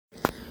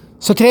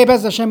So today,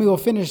 Bez Hashem, we will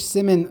finish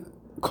Siman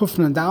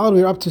Kufna Dalad.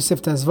 We're up to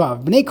Sif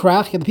Tezvav. Bnei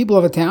Krach, the people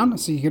of a town.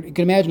 So you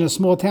can imagine a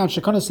small town.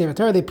 Shekana Sefer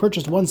Torah. They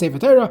purchased one Sefer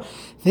Torah.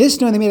 This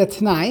they made a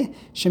Tanai.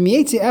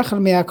 Shemiyetzi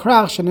Echad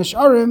Me'akrach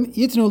Shenesharim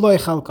Yitnu Loi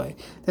Chalkai.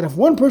 That if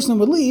one person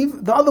would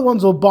leave, the other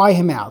ones will buy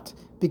him out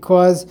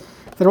because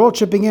they're all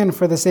chipping in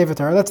for the Sefer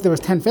Torah. Let's say there was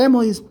 10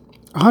 families,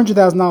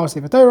 $100,000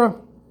 Sefer Torah.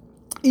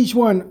 Each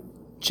one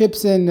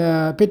chips in,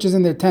 pitches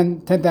in their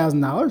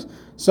 $10,000.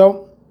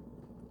 So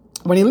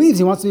when he leaves,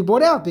 he wants to be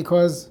bought out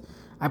because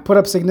I put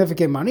up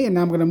significant money and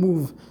now I'm going to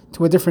move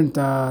to a different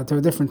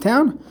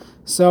town.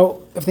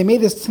 So if they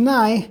made this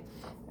Tanai,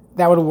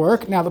 that would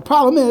work. Now the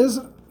problem is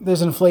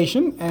there's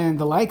inflation and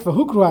the like,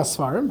 v'hukru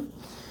asfarim,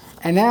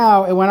 and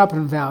now it went up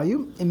in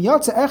value. We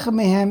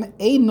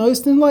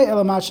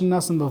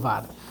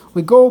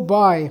go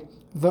by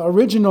the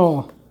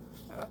original,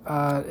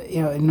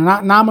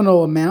 not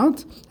nominal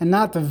amount and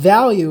not the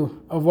value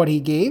of what he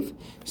gave.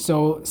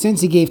 So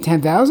since he gave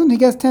 10,000, he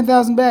gets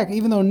 10,000 back,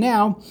 even though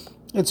now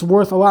it's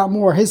worth a lot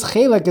more. His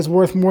chelek is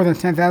worth more than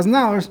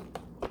 $10,000.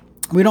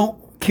 We don't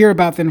care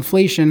about the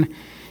inflation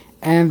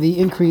and the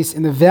increase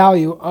in the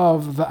value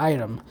of the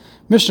item.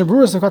 Mishnah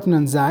Berurah Sakatan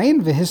and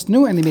Zayin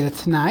v'hisnu, and they made a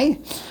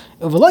Tanai.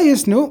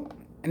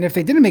 And if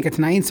they didn't make a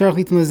Tanai, if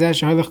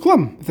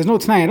there's no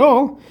Tanai at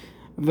all,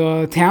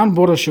 the town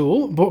bought a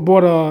shul,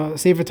 bought a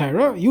Sefer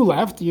Torah, you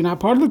left, you're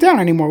not part of the town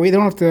anymore. We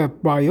don't have to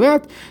buy you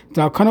out.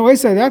 We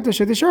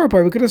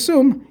could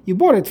assume you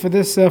bought it for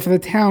this for the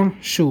town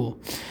shul.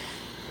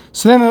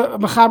 So then the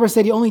Mechaber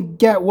said you only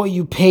get what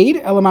you paid.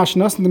 It's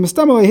not to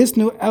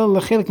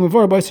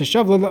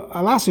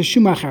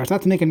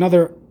make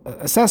another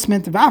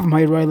assessment. If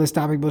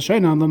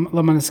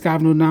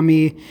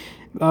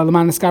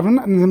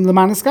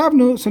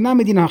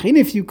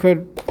you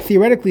could,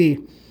 theoretically,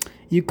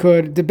 you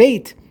could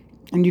debate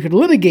and you could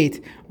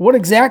litigate what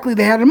exactly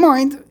they had in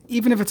mind.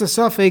 Even if it's a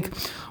suffix,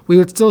 we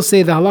would still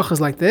say the halacha is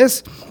like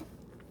this,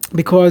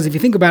 because if you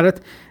think about it,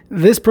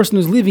 this person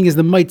who's leaving is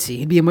the mitzi.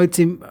 He'd be a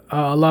mitzi mechaver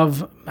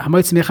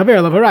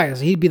alav haraya.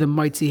 So he'd be the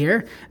mitzi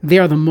here. They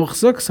are the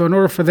muchzuk. So in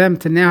order for them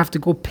to now have to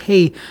go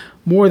pay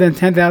more than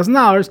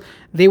 $10,000,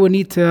 he would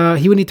need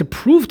to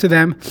prove to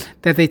them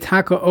that they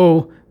taka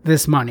owe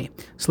this money.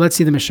 So let's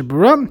see the Mishnah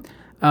Berurah.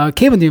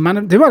 Sefer it's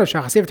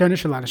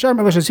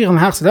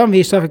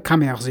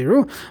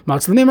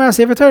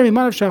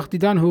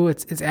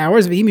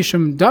ours.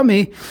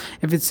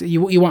 If it's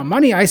you want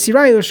money, I see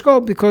right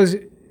because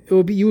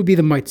you would be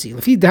the mitzi.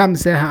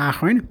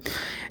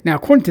 Now,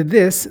 according to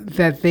this,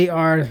 that they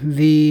are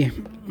the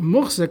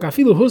muchzak,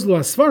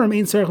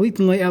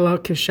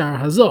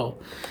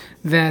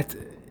 that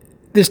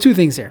there's two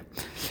things here.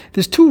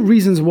 There's two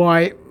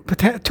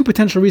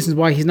potential reasons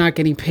why he's not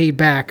getting paid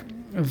back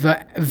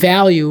the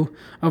value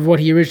of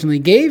what he originally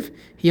gave.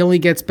 He only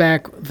gets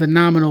back the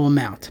nominal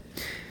amount.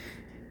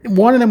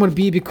 One of them would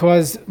be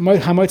because and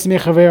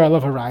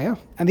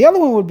the other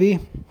one would be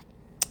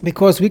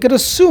because we could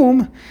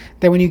assume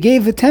that when you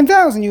gave the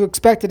 10,000, you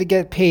expected to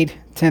get paid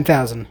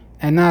 10,000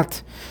 and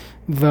not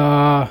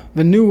the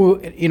new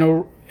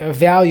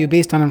value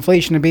based on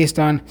inflation and based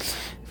on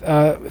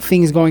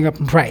things going up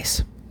in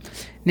price.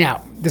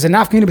 Now, there's a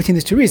nafkamina between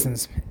these two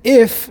reasons.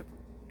 If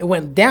it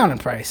went down in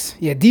price,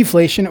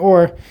 deflation,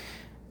 or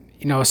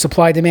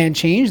supply-demand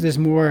change. There's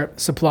more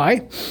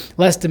supply,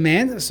 less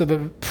demand, so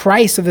the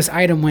price of this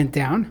item went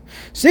down.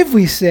 So if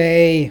we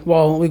say,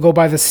 well, we go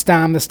by the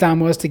stam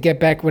was to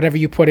get back whatever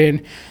you put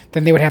in,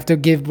 then they would have to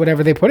give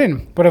whatever they put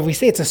in. But if we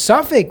say it's a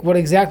suffix, what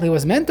exactly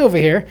was meant over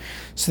here?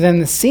 So then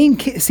the same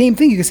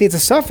thing, you can say it's a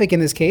suffix in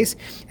this case,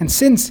 and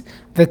since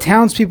the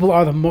townspeople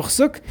are the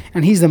muchzuk,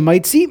 and he's the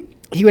mitzi,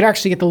 he would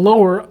actually get the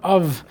lower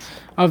of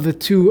the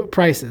two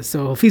prices.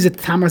 So if he's a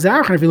tamar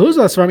zarach, and if he loses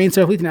us, I mean,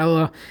 so litin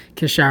ella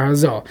kishar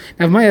hazol.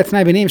 Now, if my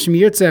tnai b'neim shem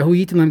yirtza hu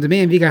yitin lam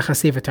demeim vigach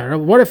hasefer Torah.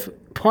 What if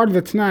part of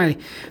the tnai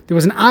there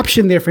was an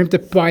option there for him to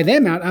buy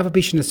them out? Ava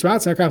pishin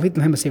esrat zarach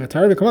litin hem hasefer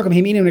Torah. V'kamakam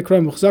him inim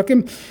nekroim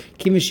muchzakim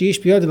kim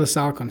shiyish biyod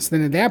l'salkon. So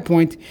then at that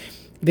point,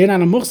 they're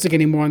not a muchzik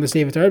anymore on the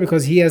sefer Torah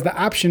because he has the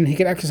option. He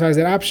can exercise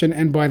that option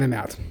and buy them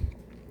out.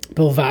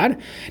 Bilvad.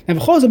 Now,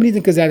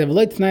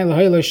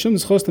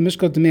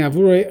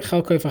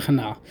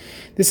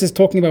 this is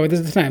talking about what this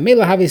is the Tanai.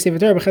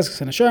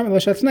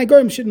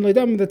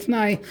 The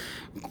Tanai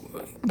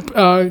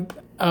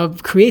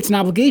creates an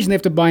obligation; they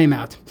have to buy him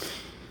out.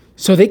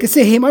 So they could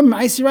say, "Hey, bring a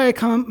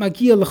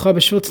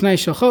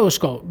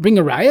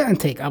raya and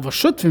take."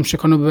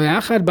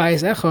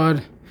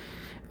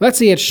 Let's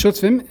say it's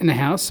shutvim in a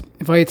house.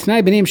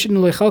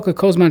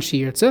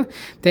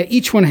 That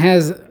each one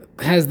has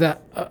the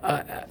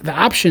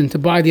option to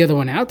buy the other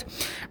one out.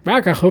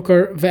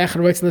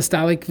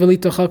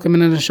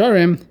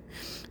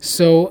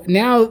 So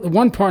now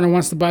one partner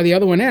wants to buy the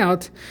other one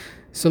out.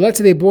 So let's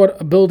say they bought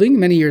a building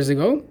many years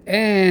ago,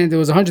 and there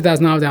was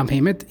 $100,000 down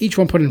payment. Each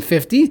one put in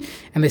 50,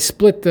 and they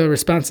split the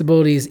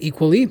responsibilities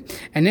equally.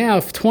 And now,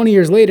 if 20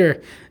 years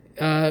later,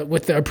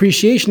 with the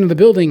appreciation of the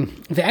building,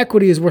 the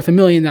equity is worth $1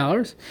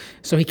 million.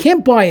 So he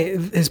can't buy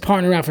his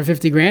partner out for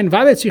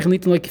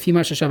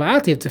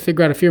 $50,000. You have to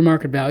figure out a fair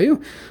market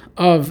value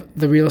of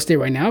the real estate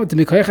right now.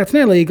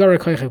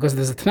 Because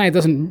there's a Tanai, it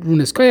doesn't ruin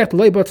his koyach.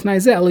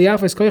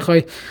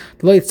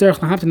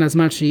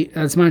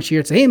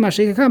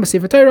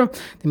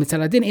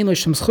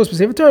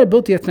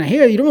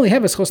 Here, you don't really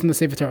have a schus in the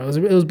Sefer Torah.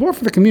 It was bought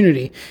for the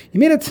community. You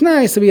made a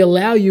Tanai, so we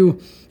allow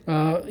you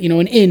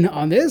an in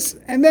on this,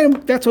 and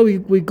then that's why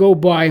we go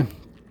by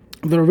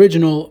the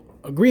original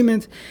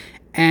agreement,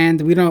 and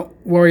we don't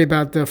worry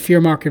about the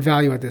fair market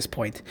value at this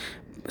point.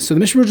 So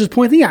the Mishnah is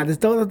pointing out,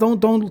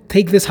 don't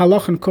take this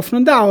halach and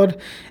kufnan dalad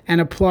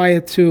and apply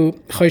it to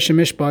chosh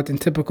mishpat in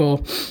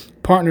typical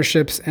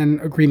partnerships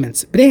and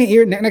agreements.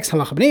 Next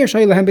halacha. So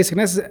you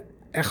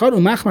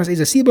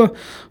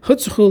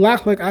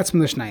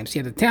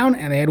had a town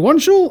and they had one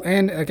shul,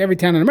 and like every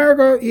town in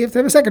America, you have to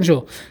have a second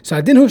shul. So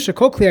it's a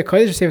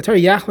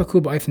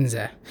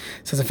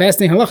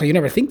fascinating halacha. You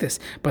never think this,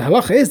 but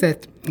halacha is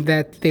that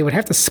they would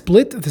have to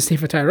split the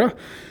Sefer Torah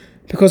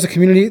because the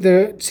community,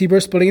 the tzibur,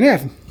 is splitting in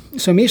half.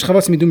 So if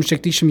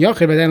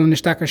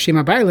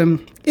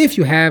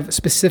you have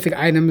specific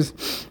items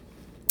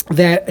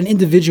that an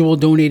individual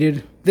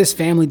donated, this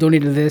family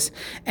donated this,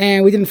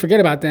 and we didn't forget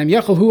about them, he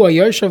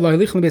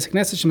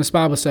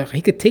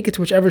could take it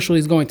to whichever shul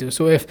he's going to.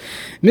 So if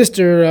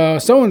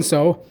Mr.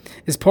 So-and-so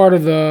is part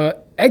of the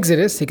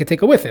Exodus, he could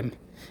take it with him.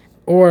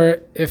 Or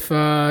if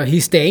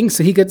he's staying,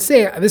 so he could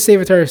say, this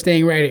Sefer Torah is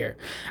staying right here.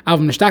 We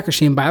already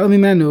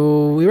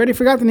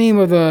forgot the name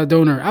of the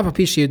donor.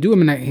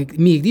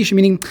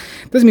 Meaning,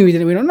 doesn't mean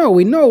we don't know.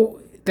 We know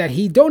that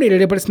he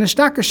donated it, but it's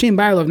Nashtaka Shem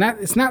Bailov.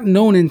 It's not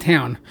known in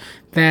town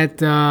that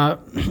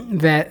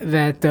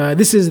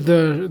this is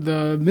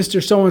the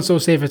Mr. So-and-so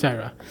Sefer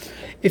Torah.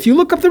 If you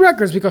look up the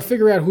records, we can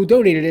figure out who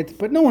donated it,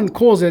 but no one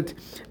calls it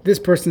this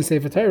person's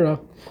Sefer Torah.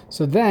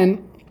 So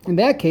then, in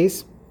that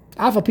case, he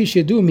doesn't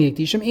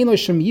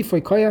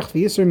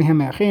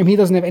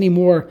have any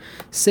more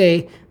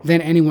say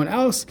than anyone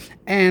else,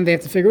 and they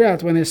have to figure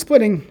out when they're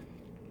splitting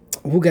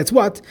who gets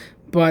what,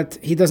 but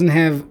he doesn't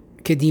have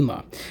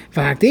kedima.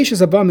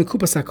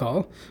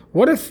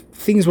 What if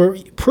things were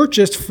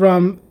purchased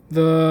from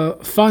the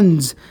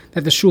funds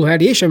that the shul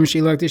had? You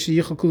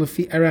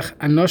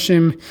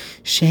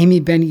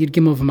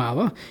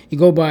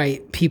go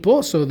by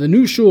people, so the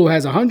new shul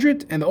has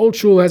 100 and the old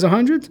shul has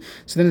 100,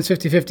 so then it's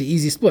 50-50,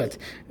 easy split.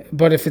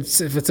 But if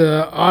it's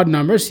an odd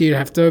number, so you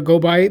have to go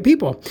by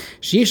people.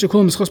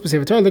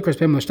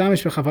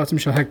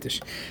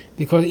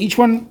 Because each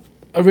one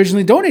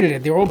originally donated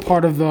it. They were all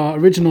part of the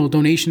original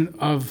donation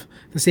of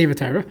the Sefer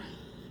Torah,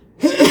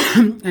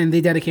 and they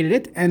dedicated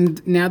it,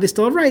 and now they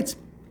still have rights,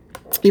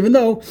 even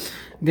though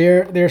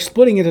they're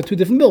splitting into two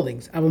different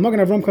buildings. Women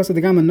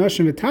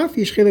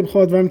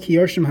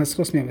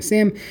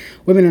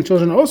and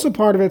children are also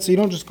part of it, so you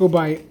don't just go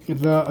by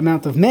the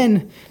amount of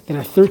men that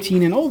are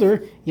 13 and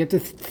older. You have to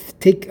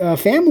take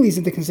families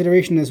into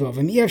consideration as well.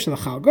 So you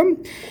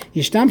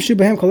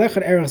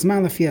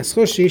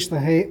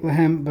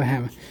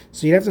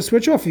have to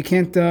switch off. You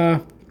can't.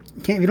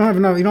 You don't have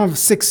enough. You don't have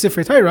 6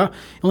 Sefer Torah.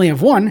 You only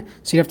have 1,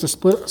 so you have to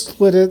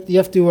split it. You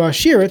have to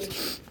share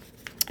it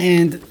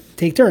and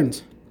take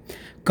turns.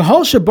 If you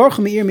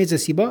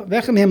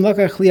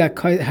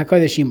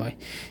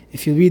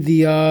read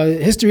the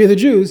history of the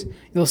Jews,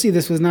 you'll see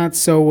this was not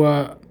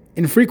so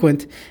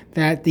infrequent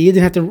that the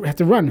Yidden had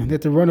to run. They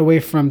had to run away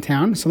from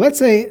town. So let's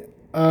say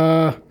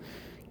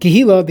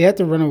Kehilla, they had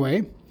to run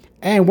away,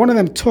 and one of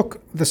them took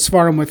the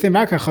Svarim with him.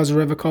 But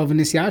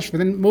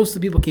then most of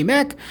the people came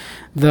back.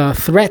 The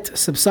threat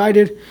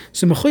subsided.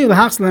 So even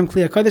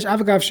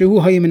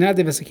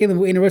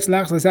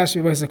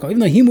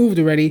though he moved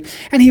already,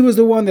 and he was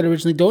the one that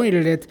originally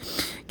donated it,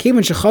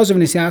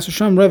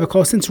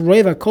 since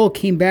Reva Kol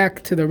came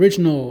back to the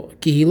original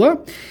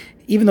Kehilla,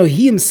 even though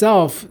he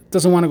himself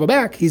doesn't want to go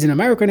back, he's in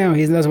America now,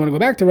 he doesn't want to go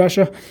back to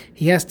Russia,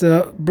 he has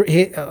to,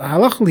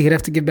 halachically, he'd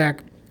have to give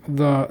back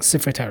the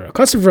Sefer Torah.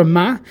 Kasav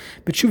Ramah,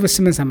 B'tshuva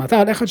Siman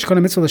Samatat, Echad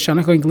Shekona Mitzvah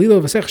L'Shana, going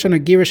Galilo V'sech Shana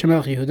Girish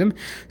HaMelech Yehudim.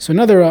 So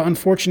another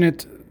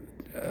unfortunate,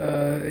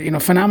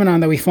 phenomenon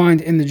that we find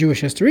in the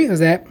Jewish history is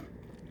that in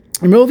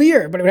the middle of the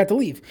year, but it would have to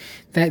leave,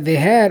 that they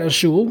had a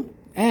shul,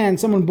 and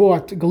someone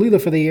bought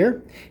Galila for the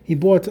year. He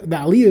bought the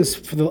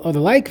Aliyahs for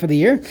the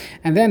year,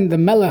 and then the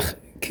Melech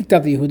kicked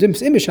out the Yehudim.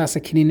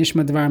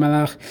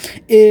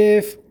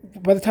 If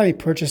by the time he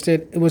purchased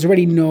it, it was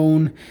already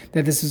known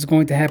that this was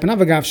going to happen.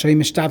 Even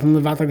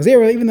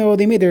though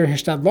they made their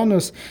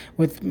hishtadlanus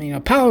with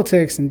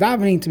politics and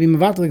davening to be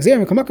mevatel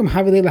gzerim,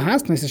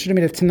 they should have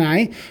made a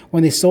tanai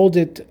when they sold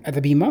it at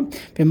the bima.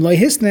 If they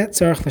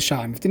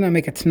did not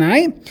make a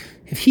tanai,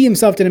 if he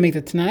himself didn't make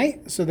the tanai,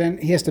 so then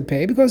he has to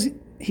pay because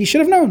he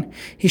should have known.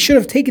 He should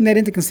have taken that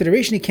into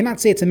consideration. He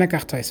cannot say it's a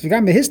mekach tais. And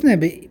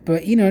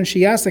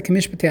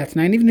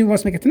even if he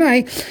wants to make a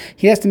tanai,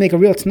 he has to make a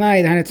real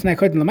tanai,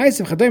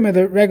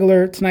 the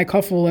regular tanai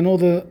kaful and all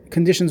the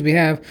conditions we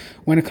have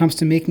when it comes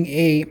to making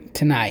a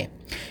tanai.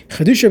 As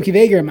long as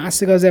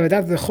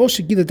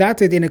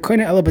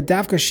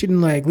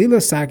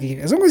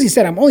he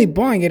said, I'm only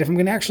buying it if I'm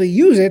going to actually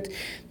use it,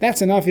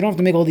 that's enough. You don't have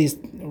to make all these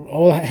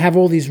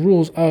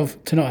rules of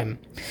Tanoim.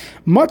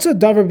 Matzah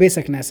davar beis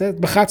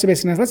hakneset, b'chatzer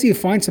beis hakneset. Let's say you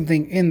find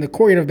something in the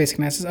courtyard of beis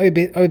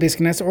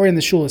hakneset, or in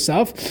the shul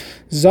itself.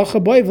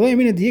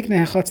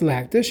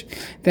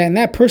 Then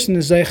that person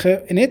is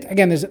zeicha in it.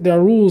 Again, there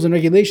are rules and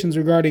regulations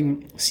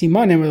regarding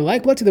Siman and the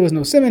like. Let's say there was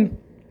no Siman,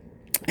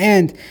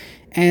 and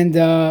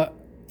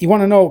you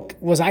want to know,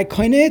 was I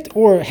koine it,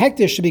 or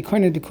hektish should be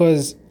koine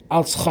because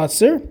al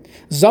chatzer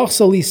zach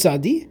sali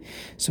sadi.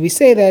 So we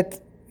say that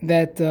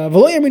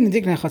v'lo yamin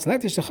dikna chatzer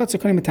hektish the chatzer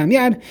koine mitam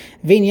yad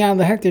vein yad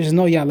lehektish is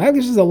no yad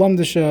lehektish is a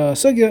lamdish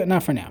sugya,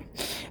 not for now.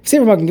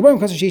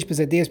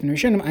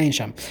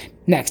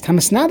 Next,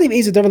 hamasnadiv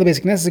is a double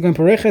basic necessary going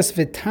pareches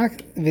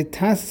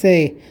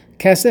v'tase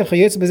kasef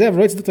chayotz bezev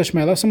roitz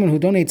diktashmela, someone who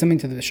donates something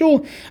to the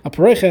shul, a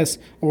pareches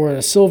or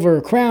a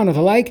silver crown or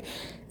the like,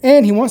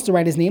 and he wants to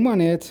write his name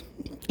on it.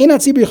 The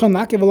Rashba, the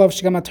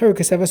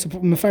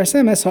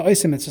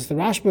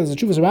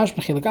Chuvas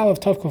Rashba, Chilek Aleph,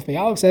 Tav Kof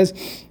Be'Aleph says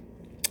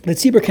the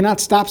tzibur cannot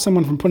stop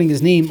someone from putting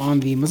his name on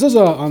the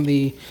mezuzah, on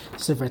the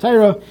Sefer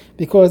Torah,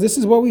 because this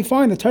is what we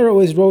find. The Torah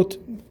always wrote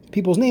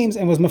people's names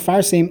and was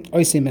mefarsem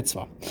oisei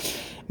mitzvah.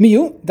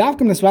 Miyu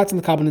davkim nesvatzim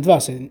l'kabel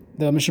nedvasa.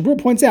 The Mishabur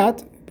points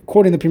out,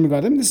 quoting the Pri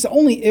Megadim, this is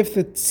only if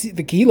the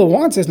Kehilla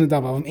wants his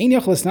nadav.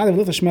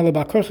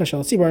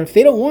 If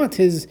they don't want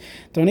his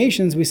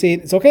donations, we say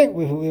it's okay.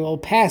 We will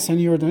pass on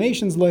your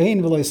donations.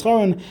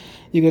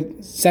 You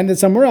could send it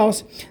somewhere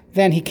else.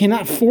 Then he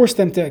cannot force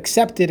them to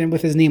accept it and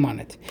with his name on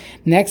it.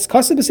 Next, a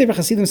fellow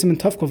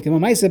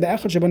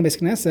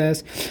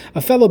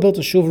built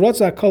a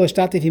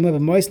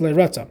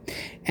shuv,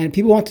 and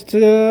people wanted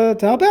to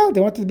help out. They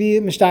wanted to be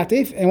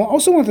mishtatif and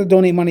also wanted to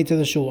donate money to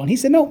the shul. And he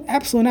said, no,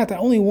 absolutely not. I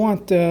only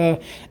want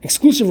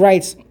exclusive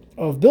rights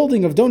of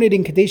building, of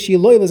donating, kadeshi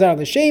loy lazar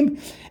l'shem,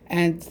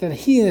 and that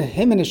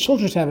him and his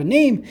children should have a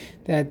name,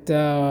 that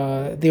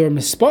they were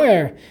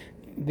mispire,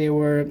 they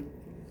were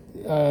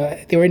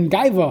in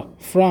gaiva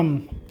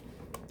from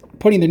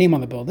putting their name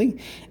on the building.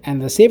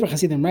 And the Sefer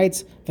Hasidim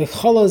writes, the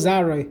chala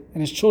zaroi,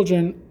 and his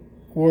children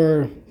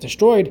were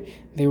destroyed.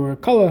 They were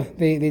kala,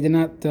 they did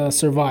not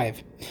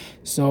survive.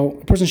 So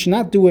a person should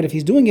not do it if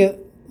he's doing it.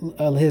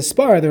 His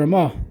spar, the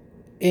Ramah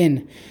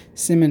in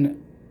Siman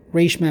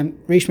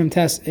Reishmem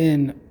Test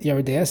in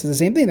Yeridea is the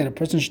same thing, that a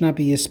person should not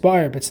be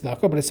aspire but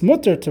tzedakah, but it's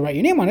mutter to write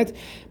your name on it,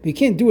 but you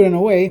can't do it in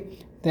a way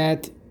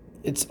that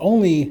it's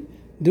only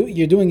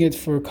you're doing it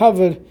for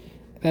cover,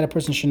 that a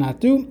person should not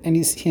do. And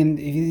you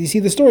see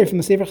the story from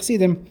the Sefer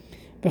Chassidim,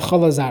 let's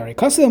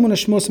say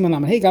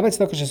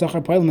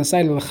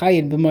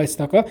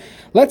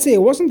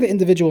it wasn't the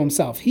individual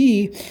himself.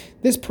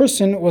 This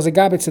person was a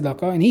gabet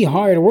tzedakah, and he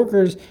hired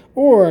workers,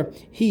 or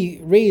he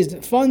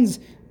raised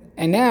funds,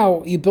 and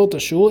now you built a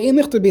shul.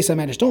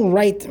 Don't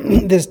write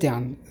this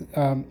down.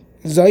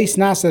 This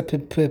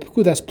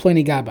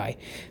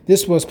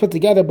was put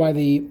together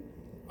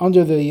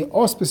under the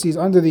auspices,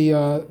 under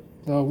the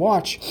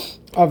watch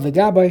of the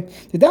gabbai.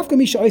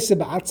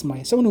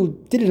 Someone who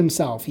did it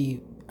himself. He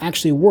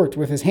actually worked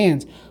with his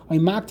hands.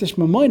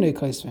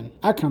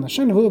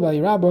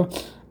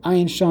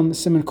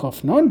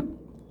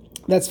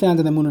 That's found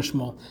in the Munah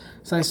Shmuel.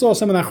 So I saw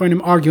some of the Achronim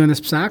argue on this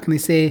psak, and they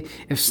say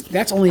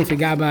that's only if a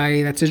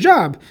gabbai, that's his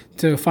job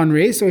to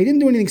fundraise, so he didn't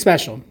do anything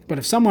special. But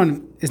if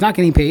someone is not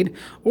getting paid,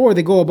 or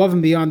they go above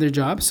and beyond their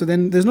job, so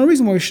then there's no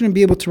reason why we shouldn't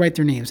be able to write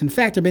their names. In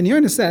fact, Rabbi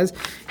Yonah says,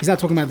 he's not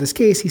talking about this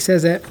case, he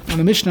says that on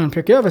the Mishnah on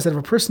Pirkei Avos, that if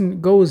a person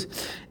goes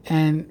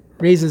and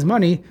raises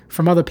money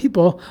from other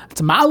people,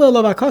 it's ma'ala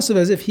lavakasav,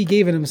 as if he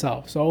gave it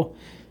himself. So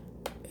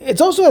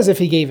it's also as if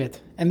he gave it,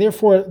 and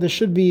therefore there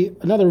should be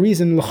another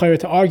reason l'chayr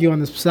to argue on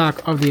this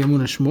psak of the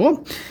Emunah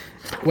Shmuel,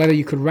 whether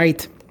you could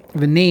write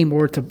the name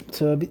or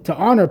to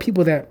honor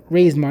people that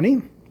raised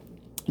money.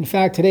 In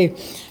fact, today,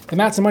 the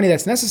amounts of money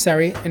that's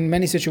necessary in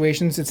many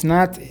situations, it's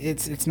not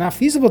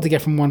feasible to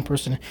get from one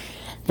person.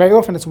 Very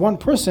often, it's one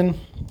person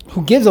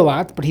who gives a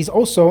lot, but he's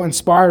also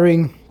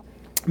inspiring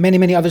many,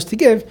 many others to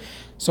give.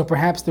 So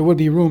perhaps there would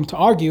be room to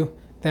argue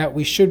that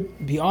we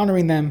should be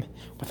honoring them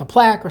with a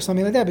plaque or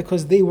something like that,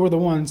 because they were the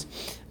ones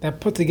that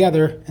put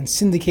together and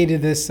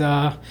syndicated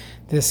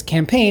this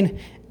campaign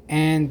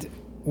and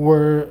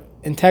were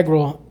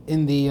integral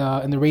in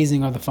the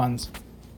raising of the funds.